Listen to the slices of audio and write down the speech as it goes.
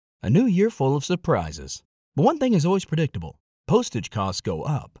A new year full of surprises. But one thing is always predictable. Postage costs go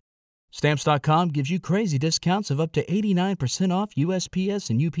up. Stamps.com gives you crazy discounts of up to 89% off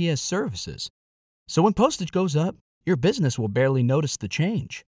USPS and UPS services. So when postage goes up, your business will barely notice the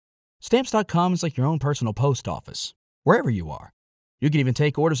change. Stamps.com is like your own personal post office, wherever you are. You can even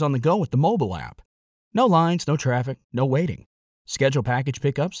take orders on the go with the mobile app. No lines, no traffic, no waiting. Schedule package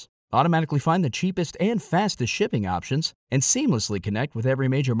pickups, automatically find the cheapest and fastest shipping options, and seamlessly connect with every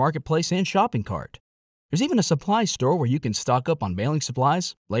major marketplace and shopping cart. There's even a supply store where you can stock up on mailing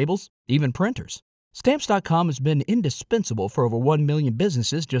supplies, labels, even printers. Stamps.com has been indispensable for over 1 million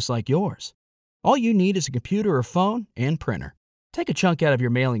businesses just like yours. All you need is a computer or phone and printer. Take a chunk out of your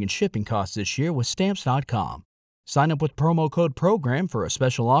mailing and shipping costs this year with Stamps.com. Sign up with promo code PROGRAM for a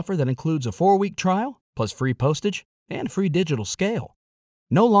special offer that includes a 4-week trial, plus free postage and free digital scale.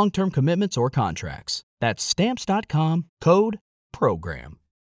 No long-term commitments or contracts. That's Stamps.com, code PROGRAM.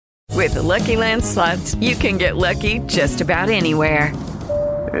 With the Lucky Land Slots, you can get lucky just about anywhere.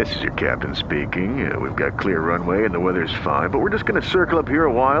 This is your captain speaking. We've got clear runway and the weather's fine, but we're just going to circle up here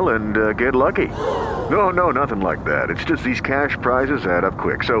a while and get lucky. No, nothing like that. It's just these cash prizes add up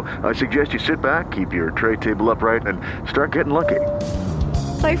quick. So I suggest you sit back, keep your tray table upright, and start getting lucky.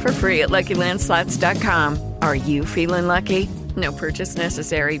 Play for free at LuckyLandSlots.com. Are you feeling lucky? No purchase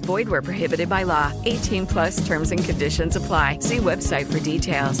necessary. Void where prohibited by law. 18+ terms and conditions apply. See website for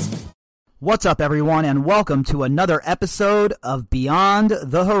details. What's up, everyone, and welcome to another episode of Beyond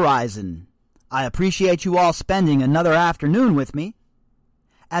the Horizon. I appreciate you all spending another afternoon with me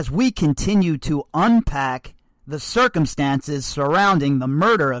as we continue to unpack the circumstances surrounding the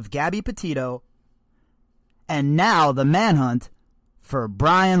murder of Gabby Petito and now the manhunt for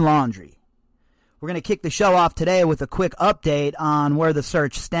Brian Laundrie. We're going to kick the show off today with a quick update on where the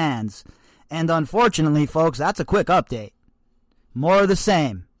search stands. And unfortunately, folks, that's a quick update. More of the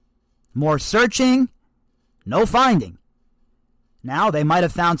same. More searching, no finding. Now, they might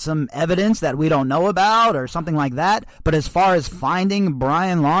have found some evidence that we don't know about or something like that, but as far as finding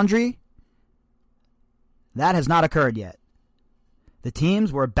Brian Laundrie, that has not occurred yet. The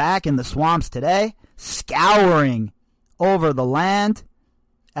teams were back in the swamps today, scouring over the land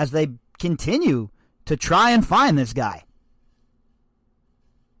as they continue to try and find this guy.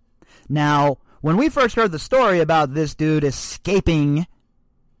 Now, when we first heard the story about this dude escaping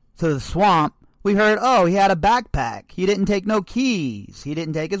to the swamp, we heard, oh, he had a backpack. He didn't take no keys. He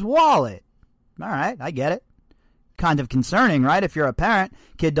didn't take his wallet. All right, I get it. Kind of concerning, right? If you're a parent,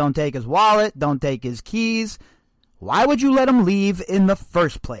 kid don't take his wallet, don't take his keys. Why would you let him leave in the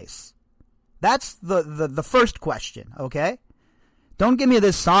first place? That's the first question, okay? Don't give me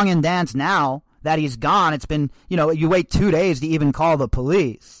this song and dance now that he's gone. It's been, you wait 2 days to even call the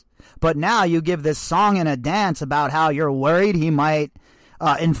police. But now you give this song and a dance about how you're worried he might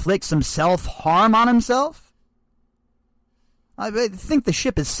inflict some self-harm on himself. I think the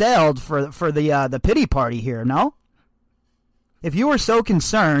ship has sailed for the pity party here, no? If you were so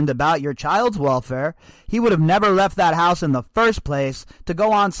concerned about your child's welfare, he would have never left that house in the first place to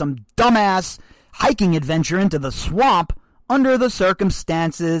go on some dumbass hiking adventure into the swamp under the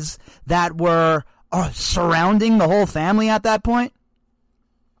circumstances that were surrounding the whole family at that point.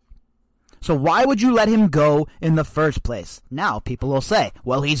 So why would you let him go in the first place? Now people will say,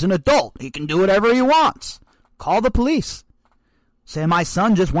 well, he's an adult. He can do whatever he wants. Call the police. Say my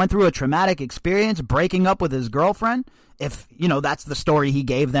son just went through a traumatic experience breaking up with his girlfriend, if, that's the story he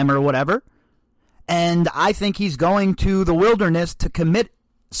gave them or whatever. And I think he's going to the wilderness to commit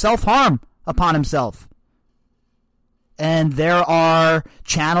self-harm upon himself. And there are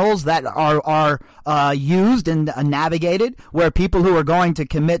channels that are used and navigated where people who are going to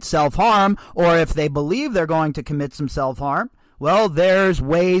commit self-harm, or if they believe they're going to commit some self-harm, well, there's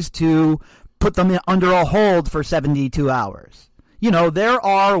ways to put them under a hold for 72 hours. There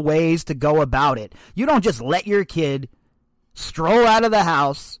are ways to go about it. You don't just let your kid stroll out of the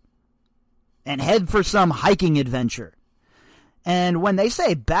house and head for some hiking adventure. And when they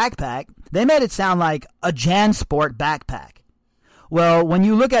say backpack, they made it sound like a JanSport backpack. Well, when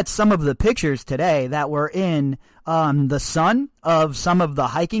you look at some of the pictures today that were in the sun of some of the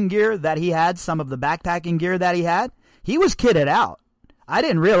hiking gear that he had, some of the backpacking gear that he had, he was kitted out. I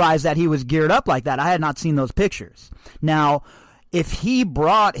didn't realize that he was geared up like that. I had not seen those pictures. Now, if he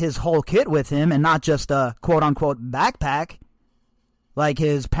brought his whole kit with him and not just a quote-unquote backpack, like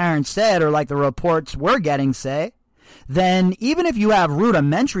his parents said or like the reports we're getting say, then even if you have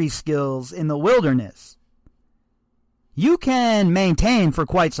rudimentary skills in the wilderness, you can maintain for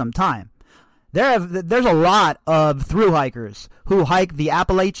quite some time. There's a lot of thru hikers who hike the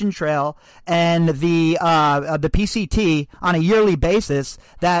Appalachian Trail and the PCT on a yearly basis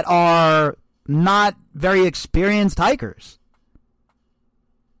that are not very experienced hikers.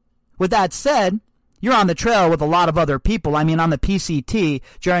 With that said, you're on the trail with a lot of other people. I mean, on the PCT,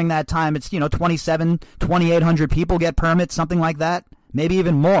 during that time, it's, 2,800 people get permits, something like that, maybe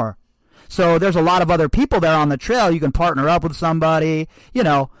even more. So there's a lot of other people there on the trail. You can partner up with somebody,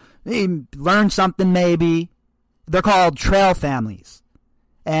 learn something maybe. They're called trail families.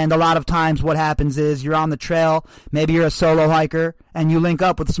 And a lot of times what happens is you're on the trail, maybe you're a solo hiker, and you link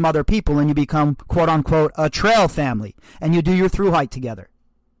up with some other people and you become, quote unquote, a trail family. And you do your thru hike together.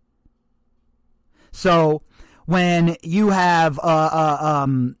 So when you have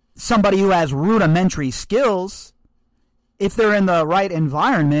somebody who has rudimentary skills, if they're in the right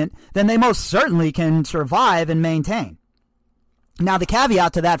environment, then they most certainly can survive and maintain. Now, the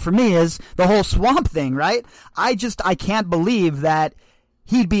caveat to that for me is the whole swamp thing, right? I can't believe that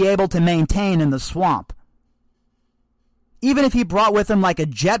he'd be able to maintain in the swamp. Even if he brought with him like a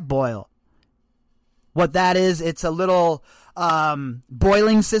jet boil. What that is, it's a little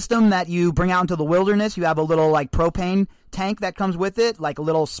boiling system that you bring out into the wilderness. You have a little like propane tank that comes with it, like a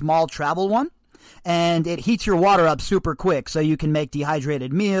little small travel one. And it heats your water up super quick so you can make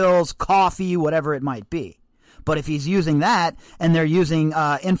dehydrated meals, coffee, whatever it might be. But if he's using that and they're using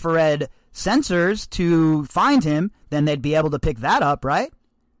infrared sensors to find him, then they'd be able to pick that up, right?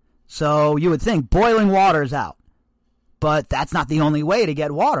 So you would think boiling water's out. But that's not the only way to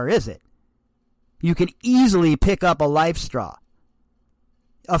get water, is it? You can easily pick up a life straw,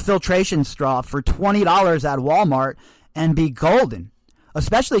 a filtration straw for $20 at Walmart and be golden,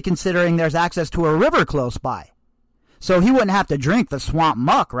 especially considering there's access to a river close by. So he wouldn't have to drink the swamp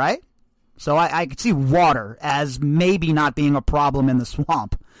muck, right? So I could see water as maybe not being a problem in the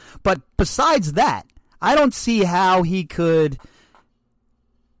swamp. But besides that, I don't see how he could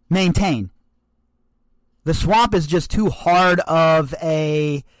maintain. The swamp is just too hard of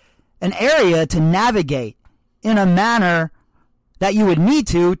an area to navigate in a manner that you would need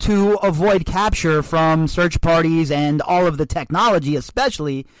to avoid capture from search parties and all of the technology,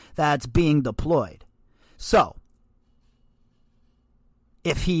 especially, that's being deployed. So,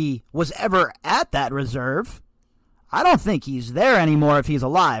 if he was ever at that reserve, I don't think he's there anymore if he's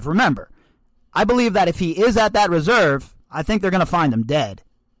alive. Remember, I believe that if he is at that reserve, I think they're going to find him dead.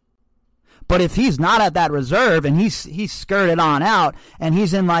 But if he's not at that reserve and he's skirted on out and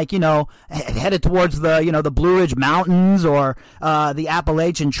he's in headed towards the Blue Ridge Mountains or the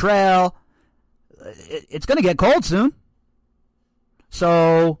Appalachian Trail, it's going to get cold soon.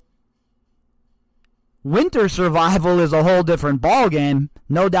 So winter survival is a whole different ballgame,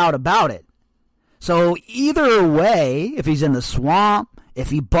 no doubt about it. So either way, if he's in the swamp,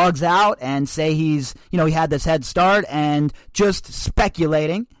 if he bugs out and say he had this head start and just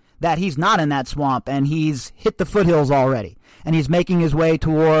speculating that he's not in that swamp and he's hit the foothills already and he's making his way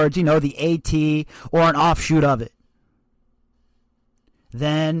towards, the AT or an offshoot of it,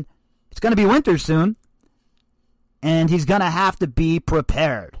 then it's going to be winter soon and he's going to have to be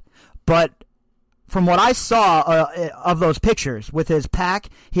prepared. But from what I saw of those pictures with his pack,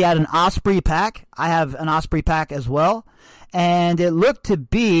 he had an Osprey pack. I have an Osprey pack as well. And it looked to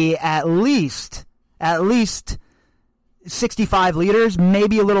be at least 65 liters,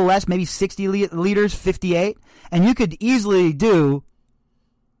 maybe a little less, maybe 60 liters, 58. And you could easily do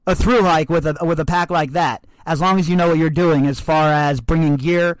a thru hike with a pack like that, as long as you know what you're doing as far as bringing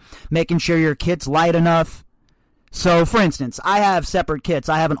gear, making sure your kit's light enough. So, for instance, I have separate kits.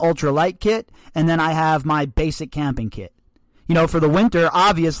 I have an ultralight kit, and then I have my basic camping kit. For the winter,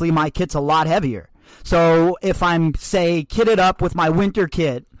 obviously, my kit's a lot heavier. So, if I'm, say, kitted up with my winter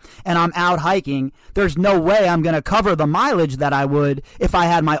kit, and I'm out hiking, there's no way I'm going to cover the mileage that I would if I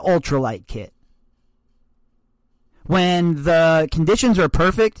had my ultralight kit. When the conditions are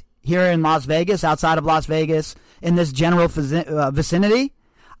perfect here in Las Vegas, outside of Las Vegas, in this general vicinity,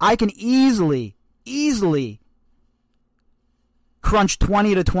 I can easily crunch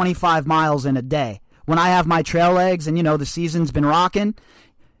 20 to 25 miles in a day. When I have my trail legs and, the season's been rocking,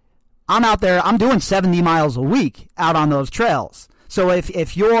 I'm out there, I'm doing 70 miles a week out on those trails. So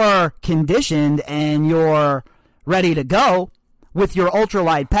if you're conditioned and you're ready to go with your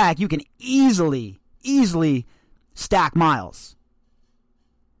ultralight pack, you can easily stack miles.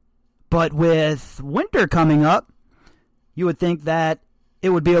 But with winter coming up, you would think that it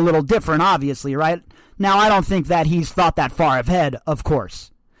would be a little different, obviously, right? Now, I don't think that he's thought that far ahead, of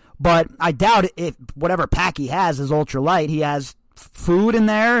course. But I doubt if whatever pack he has is ultralight. He has food in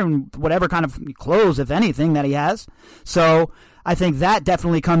there and whatever kind of clothes, if anything, that he has. So I think that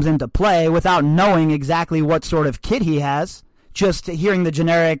definitely comes into play without knowing exactly what sort of kit he has. Just hearing the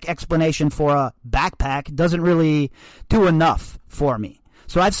generic explanation for a backpack doesn't really do enough for me.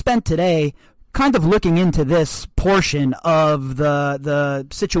 So I've spent today kind of looking into this portion of the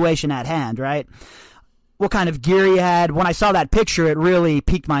situation at hand, right? What kind of gear he had. When I saw that picture, it really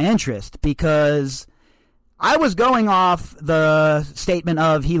piqued my interest because I was going off the statement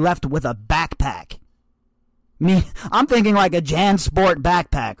of he left with a backpack. I'm thinking like a JanSport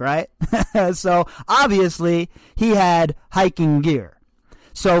backpack, right? So obviously he had hiking gear.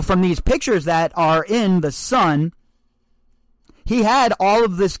 So from these pictures that are in the Sun, he had all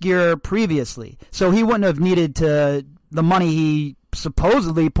of this gear previously. So he wouldn't have needed the money he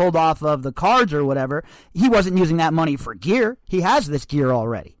supposedly pulled off of the cards or whatever. He wasn't using that money for gear. He has this gear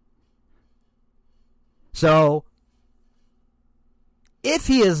already. So if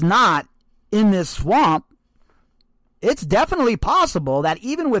he is not in this swamp, it's definitely possible that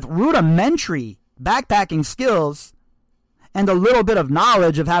even with rudimentary backpacking skills and a little bit of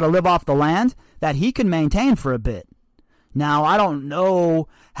knowledge of how to live off the land, that he can maintain for a bit. Now, I don't know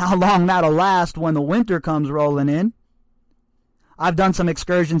how long that'll last when the winter comes rolling in. I've done some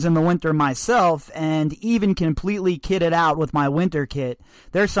excursions in the winter myself, and even completely kitted out with my winter kit,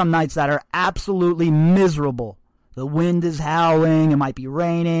 there's some nights that are absolutely miserable. The wind is howling, it might be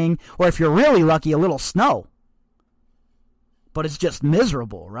raining, or if you're really lucky, a little snow. But it's just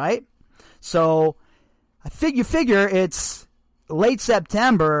miserable, right? So you figure it's late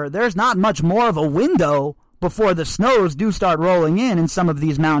September. There's not much more of a window before the snows do start rolling in some of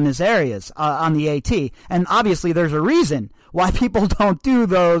these mountainous areas on the AT. And obviously there's a reason why people don't do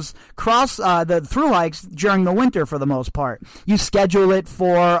those the through hikes during the winter for the most part. You schedule it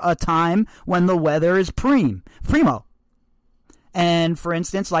for a time when the weather is primo. And for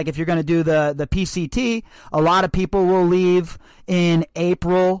instance, like if you're going to do the PCT, a lot of people will leave in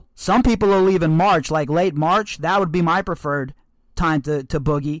April. Some people will leave in March, like late March. That would be my preferred time to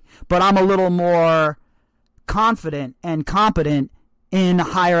boogie. But I'm a little more confident and competent in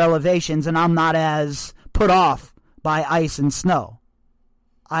higher elevations, and I'm not as put off by ice and snow.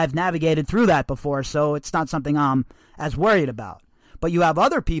 I've navigated through that before, so it's not something I'm as worried about. But you have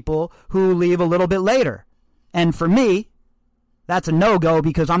other people who leave a little bit later. And for me, that's a no-go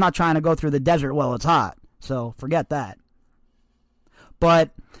because I'm not trying to go through the desert while it's hot. So forget that.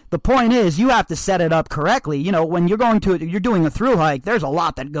 But the point is, you have to set it up correctly. You know, when you're doing a through hike, there's a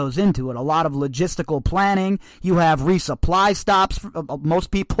lot that goes into it. A lot of logistical planning. You have resupply stops for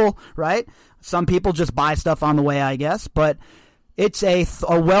most people, right? Some people just buy stuff on the way, I guess. But it's a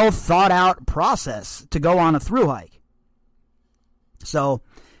well thought out process to go on a through hike. So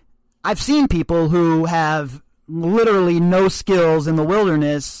I've seen people who have literally no skills in the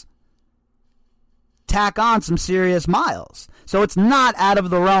wilderness tack on some serious miles. So it's not out of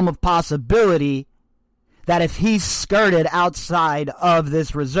the realm of possibility that if he's skirted outside of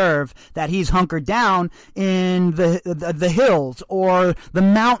this reserve, that he's hunkered down in the hills or the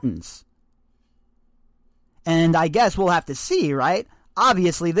mountains. And I guess we'll have to see, right?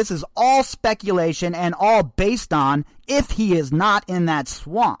 Obviously, this is all speculation and all based on if he is not in that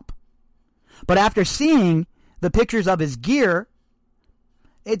swamp. But after seeing the pictures of his gear,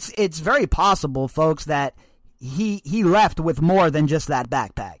 it's very possible, folks, that he left with more than just that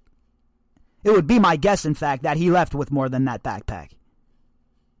backpack. It would be my guess, in fact, that he left with more than that backpack.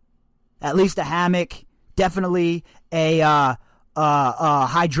 At least a hammock, definitely a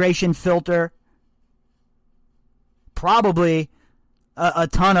hydration filter, probably a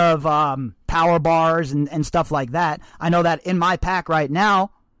ton of power bars and stuff like that. I know that in my pack right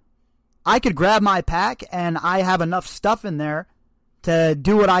now, I could grab my pack and I have enough stuff in there to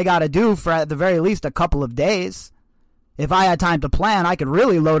do what I got to do for at the very least a couple of days. If I had time to plan, I could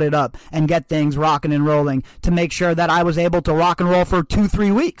really load it up and get things rocking and rolling to make sure that I was able to rock and roll for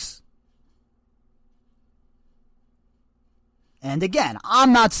 2-3 weeks. And again,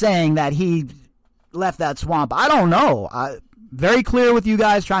 I'm not saying that he left that swamp. I don't know. Very clear with you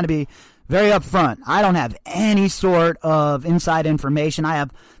guys, trying to be very upfront. I don't have any sort of inside information.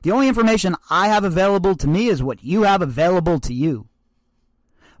 The only information I have available to me is what you have available to you.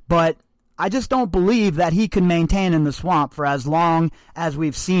 But I just don't believe that he can maintain in the swamp for as long as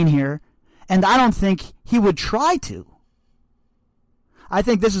we've seen here. And I don't think he would try to. I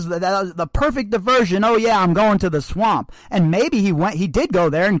think this is the perfect diversion. Oh yeah, I'm going to the swamp. And maybe he did go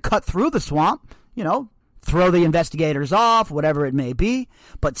there and cut through the swamp, throw the investigators off, whatever it may be.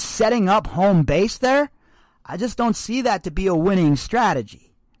 But setting up home base there, I just don't see that to be a winning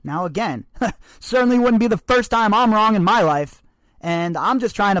strategy. Now again, certainly wouldn't be the first time I'm wrong in my life. And I'm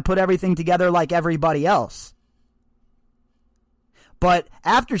just trying to put everything together like everybody else. But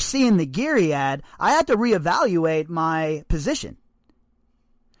after seeing the gear he had, I had to reevaluate my position.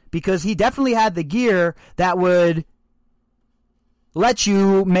 Because he definitely had the gear that would let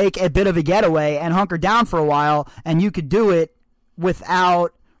you make a bit of a getaway and hunker down for a while, and you could do it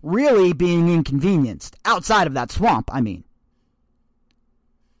without really being inconvenienced. Outside of that swamp, I mean.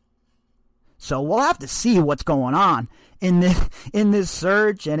 So we'll have to see what's going on in this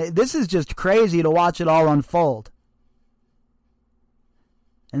search, and this is just crazy to watch it all unfold.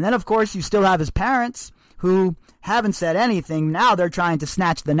 And then, of course, you still have his parents, who haven't said anything. Now they're trying to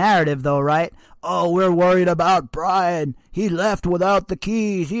snatch the narrative, though, right? Oh, we're worried about Brian. He left without the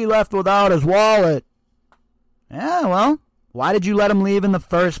keys. He left without his wallet. Yeah, well, why did you let him leave in the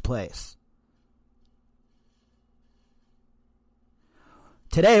first place?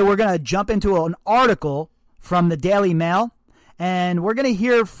 Today, we're going to jump into an article from the Daily Mail, and we're going to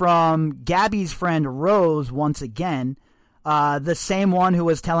hear from Gabby's friend Rose once again, the same one who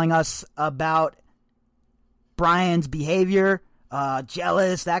was telling us about Brian's behavior,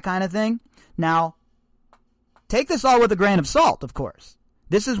 jealous, that kind of thing. Now, take this all with a grain of salt, of course.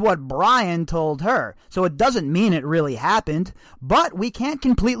 This is what Brian told her, so it doesn't mean it really happened, but we can't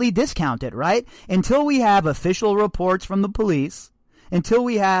completely discount it, right? Until we have official reports from the police, until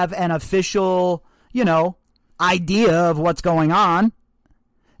we have an official, idea of what's going on,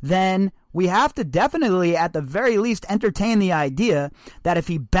 then we have to definitely, at the very least, entertain the idea that if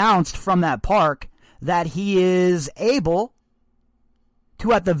he bounced from that park, that he is able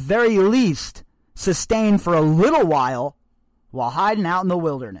to, at the very least, sustain for a little while hiding out in the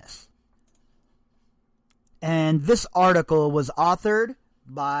wilderness. And this article was authored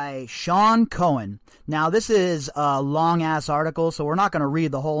by Sean Cohen. Now, this is a long-ass article, so we're not going to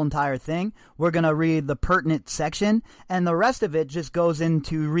read the whole entire thing. We're going to read the pertinent section, and the rest of it just goes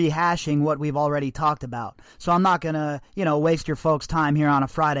into rehashing what we've already talked about. So I'm not going to, waste your folks' time here on a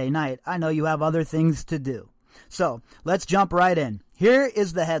Friday night. I know you have other things to do. So let's jump right in. Here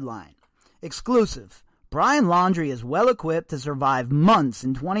is the headline. Exclusive. Brian Laundrie is well equipped to survive months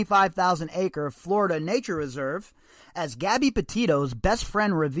in 25,000-acre Florida nature reserve. As Gabby Petito's best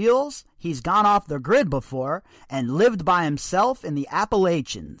friend reveals, he's gone off the grid before and lived by himself in the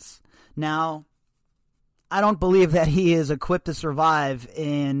Appalachians. Now, I don't believe that he is equipped to survive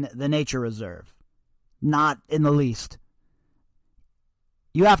in the nature reserve. Not in the least.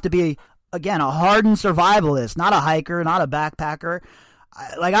 You have to be, again, a hardened survivalist, not a hiker, not a backpacker.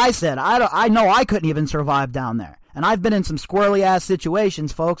 Like I said, I know I couldn't even survive down there. And I've been in some squirrely-ass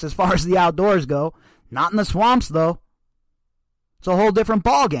situations, folks, as far as the outdoors go. Not in the swamps, though. It's a whole different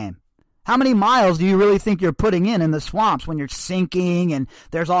ballgame. How many miles do you really think you're putting in the swamps when you're sinking and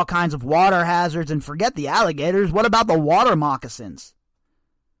there's all kinds of water hazards? And forget the alligators. What about the water moccasins?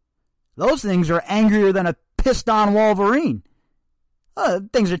 Those things are angrier than a pissed-on Wolverine.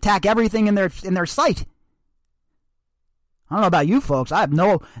 Things attack everything in their sight. I don't know about you folks. I have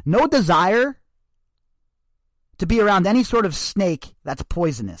no desire to be around any sort of snake that's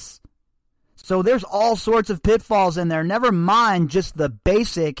poisonous. So there's all sorts of pitfalls in there. Never mind just the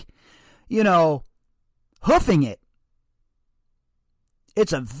basic, hoofing it.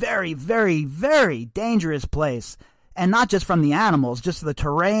 It's a very, very, very dangerous place. And not just from the animals, just the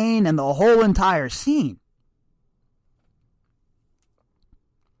terrain and the whole entire scene.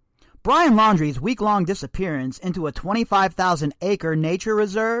 Brian Laundrie's week-long disappearance into a 25,000-acre nature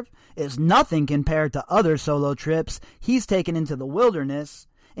reserve is nothing compared to other solo trips he's taken into the wilderness,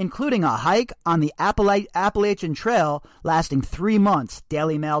 including a hike on the Appalachian Trail lasting 3 months,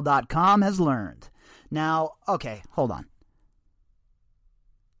 DailyMail.com has learned. Now, okay, hold on.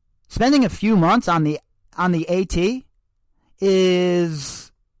 Spending a few months on the AT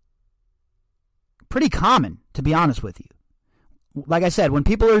is pretty common, to be honest with you. Like I said, when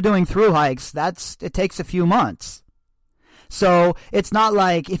people are doing through hikes, it takes a few months. So it's not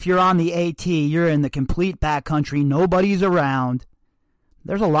like if you're on the AT, you're in the complete backcountry, nobody's around.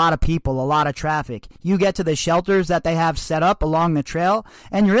 There's a lot of people, a lot of traffic. You get to the shelters that they have set up along the trail,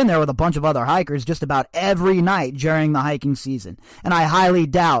 and you're in there with a bunch of other hikers just about every night during the hiking season. And I highly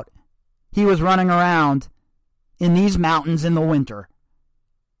doubt he was running around in these mountains in the winter.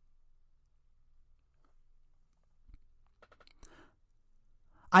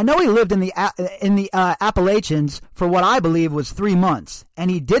 I know he lived in the Appalachians for what I believe was 3 months,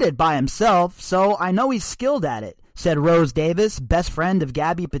 and he did it by himself, so I know he's skilled at it, said Rose Davis, best friend of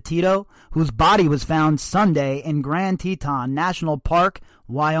Gabby Petito, whose body was found Sunday in Grand Teton National Park,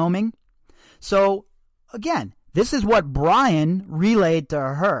 Wyoming. So, again, this is what Brian relayed to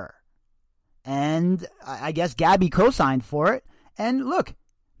her. And I guess Gabby co-signed for it, and look,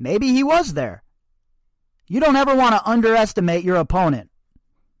 maybe he was there. You don't ever want to underestimate your opponent.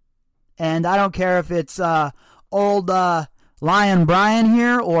 And I don't care if it's old Lion Brian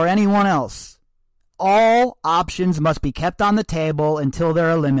here or anyone else. All options must be kept on the table until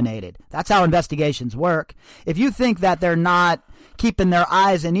they're eliminated. That's how investigations work. If you think that they're not keeping their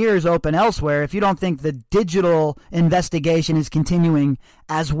eyes and ears open elsewhere, if you don't think the digital investigation is continuing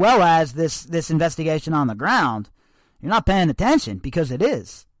as well as this investigation on the ground, you're not paying attention, because it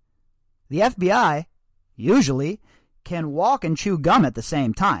is. The FBI, usually, can walk and chew gum at the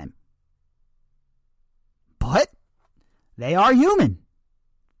same time. But they are human.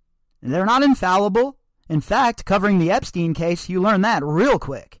 They're not infallible. In fact, covering the Epstein case, you learn that real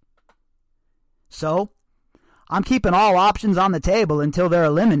quick. So, I'm keeping all options on the table until they're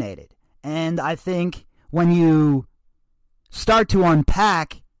eliminated. And I think when you start to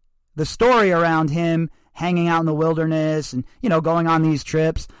unpack the story around him hanging out in the wilderness and, going on these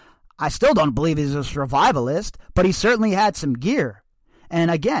trips, I still don't believe he's a survivalist, but he certainly had some gear.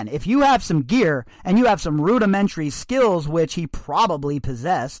 And again, if you have some gear and you have some rudimentary skills, which he probably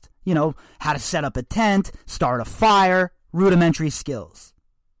possessed, how to set up a tent, start a fire, rudimentary skills,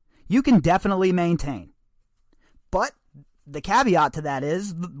 you can definitely maintain. But the caveat to that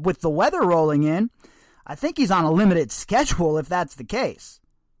is, with the weather rolling in, I think he's on a limited schedule if that's the case.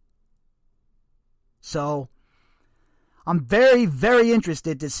 So, I'm very, very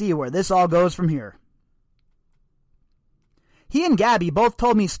interested to see where this all goes from here. He and Gabby both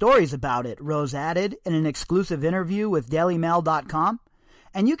told me stories about it, Rose added in an exclusive interview with DailyMail.com,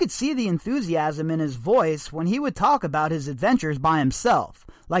 and you could see the enthusiasm in his voice when he would talk about his adventures by himself,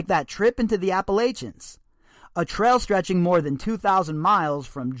 like that trip into the Appalachians, a trail stretching more than 2,000 miles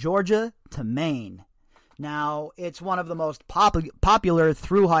from Georgia to Maine. Now, it's one of the most popular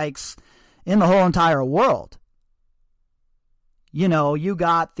thru hikes in the whole entire world. You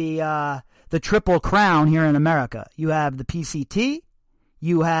got the Triple Crown here in America. You have the PCT,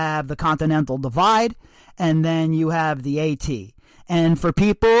 you have the Continental Divide, and then you have the AT. And for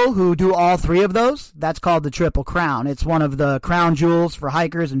people who do all three of those, that's called the Triple Crown. It's one of the crown jewels for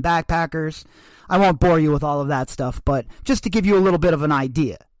hikers and backpackers. I won't bore you with all of that stuff, but just to give you a little bit of an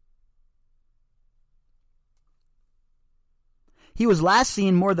idea. He was last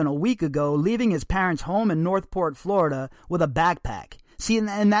seen more than a week ago leaving his parents' home in Northport, Florida, with a backpack. See,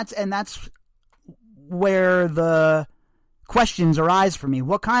 and that's where the questions arise for me.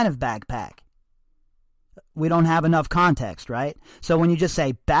 What kind of backpack? We don't have enough context, right? So when you just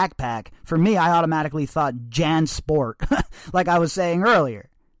say backpack, for me, I automatically thought JanSport, like I was saying earlier.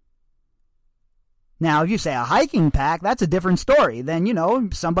 Now, if you say a hiking pack, that's a different story.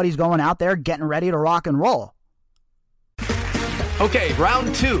 Then, somebody's going out there getting ready to rock and roll. Okay,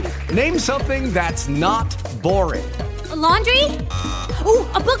 round two. Name something that's not boring. A laundry? Ooh,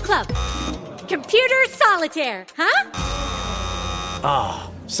 a book club. Computer solitaire, huh?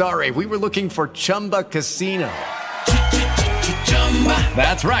 Ah, oh, sorry, we were looking for Chumba Casino.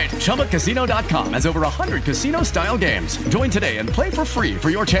 That's right, ChumbaCasino.com has over 100 casino-style games. Join today and play for free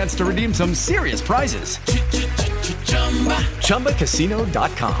for your chance to redeem some serious prizes.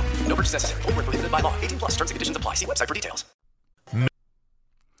 ChumbaCasino.com. No purchase necessary. Void where prohibited by law. 18+ terms and conditions apply. See website for details.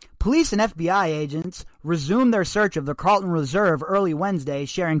 Police and FBI agents resumed their search of the Carlton Reserve early Wednesday,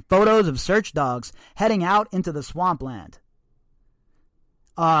 sharing photos of search dogs heading out into the swampland.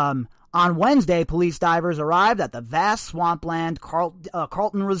 On Wednesday, police divers arrived at the vast swampland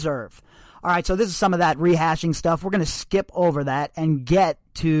Carlton Reserve. All right, so this is some of that rehashing stuff. We're going to skip over that and get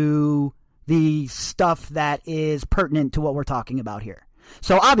to the stuff that is pertinent to what we're talking about here.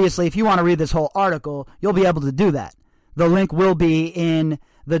 So obviously, if you want to read this whole article, you'll be able to do that. The link will be in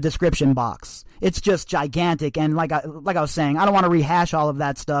the description box. It's just gigantic, and like I was saying, I don't want to rehash all of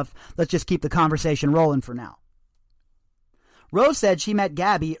that stuff. Let's just keep the conversation rolling for now. Rose said she met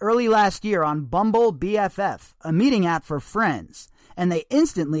Gabby early last year on Bumble BFF, a meeting app for friends, and they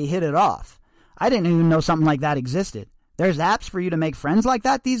instantly hit it off. I didn't even know something like that existed. There's apps for you to make friends like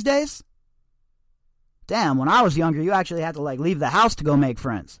that these days? Damn, when I was younger, you actually had to leave the house to go make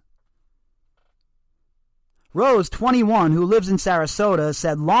friends. Rose, 21, who lives in Sarasota,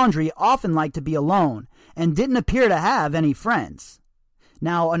 said Laundry often liked to be alone and didn't appear to have any friends.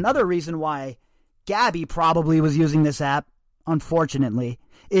 Now, another reason why Gabby probably was using this app, unfortunately,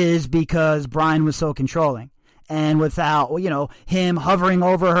 is because Brian was so controlling. And without, him hovering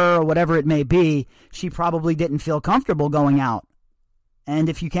over her or whatever it may be, she probably didn't feel comfortable going out. And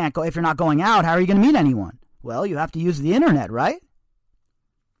if you're not going out, how are you going to meet anyone? Well, you have to use the internet, right?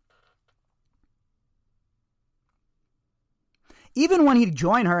 Even when he'd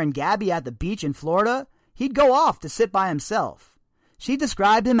join her and Gabby at the beach in Florida, he'd go off to sit by himself. She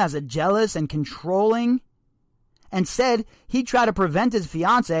described him as a jealous and controlling and said he'd try to prevent his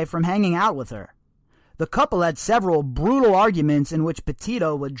fiancée from hanging out with her. The couple had several brutal arguments in which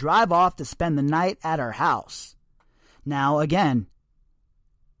Petito would drive off to spend the night at her house. Now, again,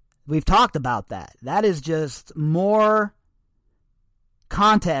 we've talked about that. That is just more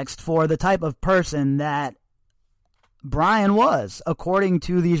context for the type of person that Brian was, according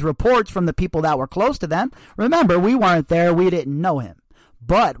to these reports from the people that were close to them. Remember, we weren't there. We didn't know him.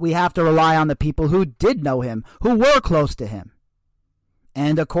 But we have to rely on the people who did know him, who were close to him.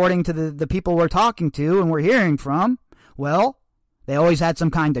 And according to the people we're talking to and we're hearing from, well, they always had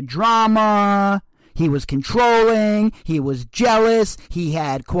some kind of drama. He was controlling. He was jealous. He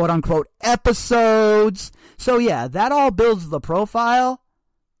had quote-unquote episodes. So yeah, that all builds the profile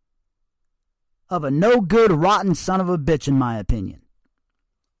of a no-good, rotten son of a bitch, in my opinion.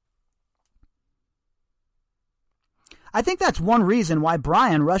 I think that's one reason why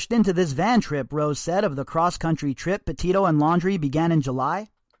Brian rushed into this van trip, Rose said of the cross-country trip Petito and Laundrie began in July.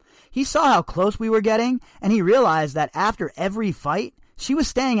 He saw how close we were getting, and he realized that after every fight, she was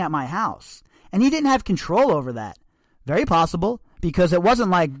staying at my house. And he didn't have control over that. Very possible, because it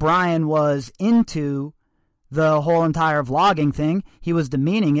wasn't like Brian was into the whole entire vlogging thing. He was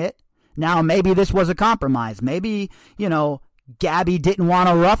demeaning it. Now, maybe this was a compromise. Maybe, Gabby didn't want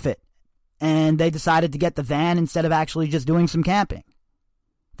to rough it, and they decided to get the van instead of actually just doing some camping.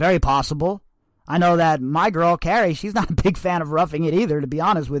 Very possible. I know that my girl, Carrie, she's not a big fan of roughing it either, to be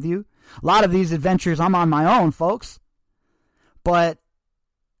honest with you. A lot of these adventures, I'm on my own, folks. But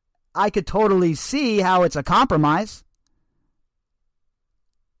I could totally see how it's a compromise.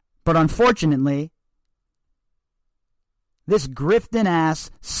 But unfortunately, this grifting-ass,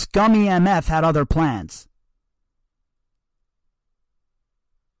 scummy MF had other plans.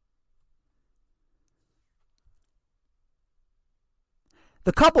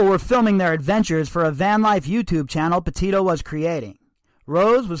 The couple were filming their adventures for a van life YouTube channel Petito was creating.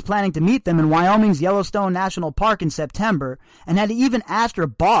 Rose was planning to meet them in Wyoming's Yellowstone National Park in September and had even asked her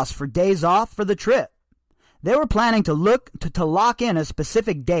boss for days off for the trip. They were planning to lock in a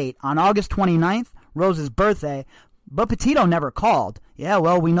specific date on August 29th, Rose's birthday, but Petito never called. Yeah,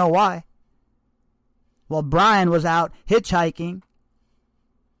 well, we know why. While Brian was out hitchhiking,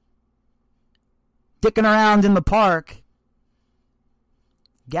 dicking around in the park,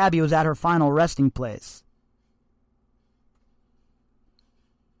 Gabby was at her final resting place.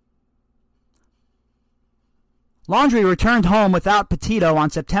 Laundrie returned home without Petito on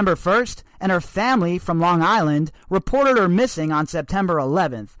September 1st, and her family from Long Island reported her missing on September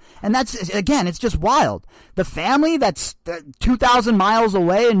 11th. And that's, again, it's just wild. The family that's 2,000 miles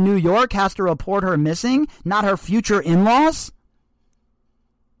away in New York has to report her missing, not her future in-laws?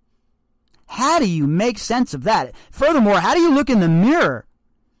 How do you make sense of that? Furthermore, how do you look in the mirror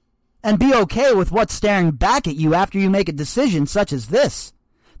and be okay with what's staring back at you after you make a decision such as this?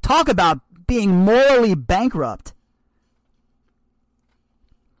 Talk about being morally bankrupt.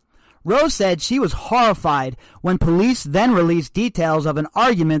 Rose said she was horrified when police then released details of an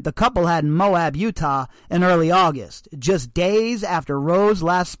argument the couple had in Moab, Utah in early August, just days after Rose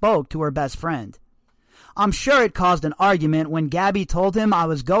last spoke to her best friend. I'm sure it caused an argument when Gabby told him I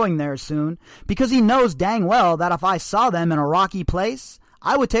was going there soon, because he knows dang well that if I saw them in a rocky place,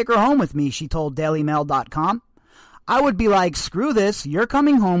 I would take her home with me, she told DailyMail.com. I would be like, screw this, you're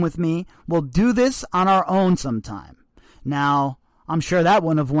coming home with me, we'll do this on our own sometime. Now, I'm sure that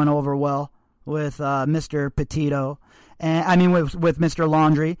wouldn't have went over well with Mr. Petito, with Mr.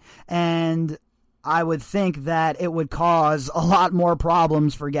 Laundrie, and I would think that it would cause a lot more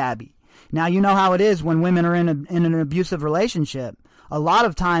problems for Gabby. Now, you know how it is when women are in an abusive relationship. A lot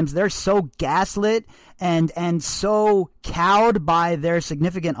of times they're so gaslit and so cowed by their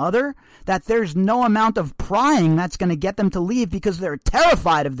significant other that there's no amount of prying that's going to get them to leave because they're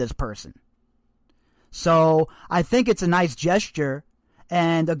terrified of this person. So I think it's a nice gesture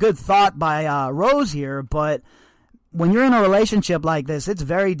and a good thought by Rose here, but when you're in a relationship like this, it's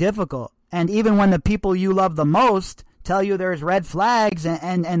very difficult. And even when the people you love the most tell you there's red flags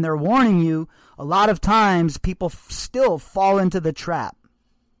and they're warning you, a lot of times people still fall into the trap.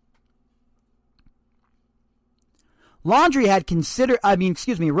 Rose had considered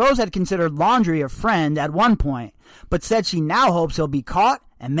Laundrie a friend at one point, but said she now hopes he'll be caught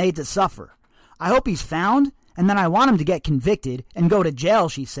and made to suffer. I hope he's found, and then I want him to get convicted and go to jail,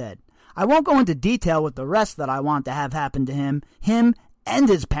 she said. I won't go into detail with the rest that I want to have happen to him and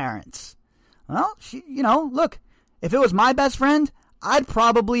his parents. Well, look, if it was my best friend, I'd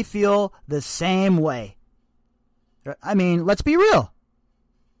probably feel the same way. I mean, let's be real.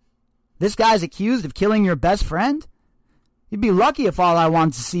 This guy's accused of killing your best friend? You'd be lucky if all I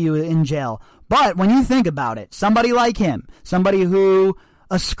want to see you in jail. But when you think about it, somebody like him, somebody who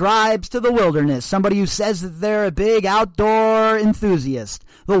ascribes to the wilderness, somebody who says that they're a big outdoor enthusiast,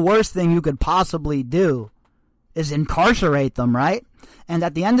 the worst thing you could possibly do is incarcerate them, right? And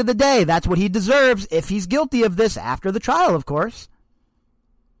at the end of the day, that's what he deserves if he's guilty of this after the trial, of course.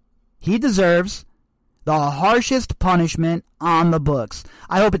 He deserves the harshest punishment on the books.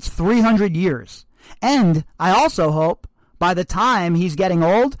 I hope it's 300 years. And I also hope by the time he's getting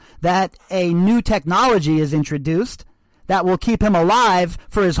old that a new technology is introduced that will keep him alive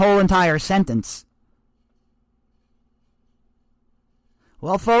for his whole entire sentence.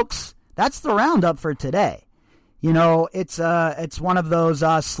 Well, folks, that's the roundup for today. You know, it's one of those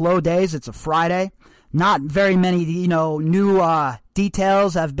slow days. It's a Friday. Not very many, new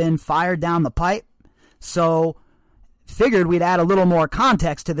details have been fired down the pipe. So figured we'd add a little more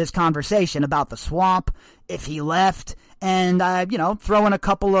context to this conversation about the swamp, if he left, and, throw in a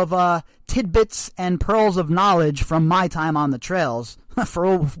couple of tidbits and pearls of knowledge from my time on the trails,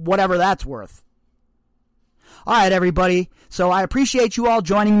 for whatever that's worth. All right, everybody. So I appreciate you all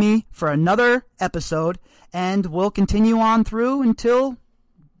joining me for another episode, and we'll continue on through until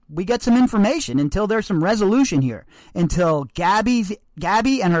we get some information, until there's some resolution here, until Gabby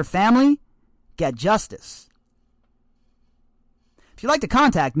and her family get justice. If you'd like to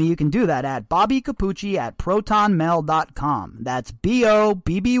contact me, you can do that at bobbycapucci@protonmail.com. That's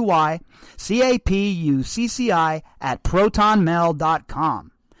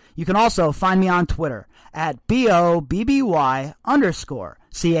BOBBYCAPUCCI@protonmail.com. You can also find me on Twitter at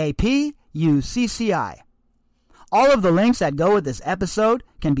BOBBY_CAPUCCI. All of the links that go with this episode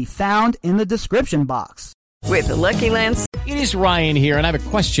can be found in the description box. With the Lucky Land Slots. It is Ryan here, and I have a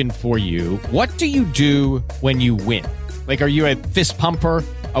question for you. What do you do when you win? Like, are you a fist pumper,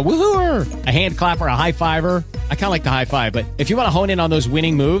 a woo-hooer, a hand clapper, a high fiver? I kind of like the high five, but if you want to hone in on those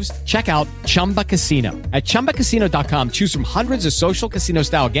winning moves, check out Chumba Casino. At ChumbaCasino.com, choose from hundreds of social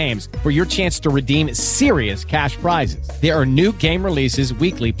casino-style games for your chance to redeem serious cash prizes. There are new game releases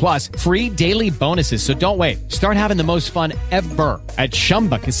weekly, plus free daily bonuses, so don't wait. Start having the most fun ever at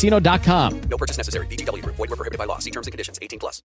ChumbaCasino.com. No purchase necessary. VGW Group. Void where prohibited by law. See terms and conditions. 18+.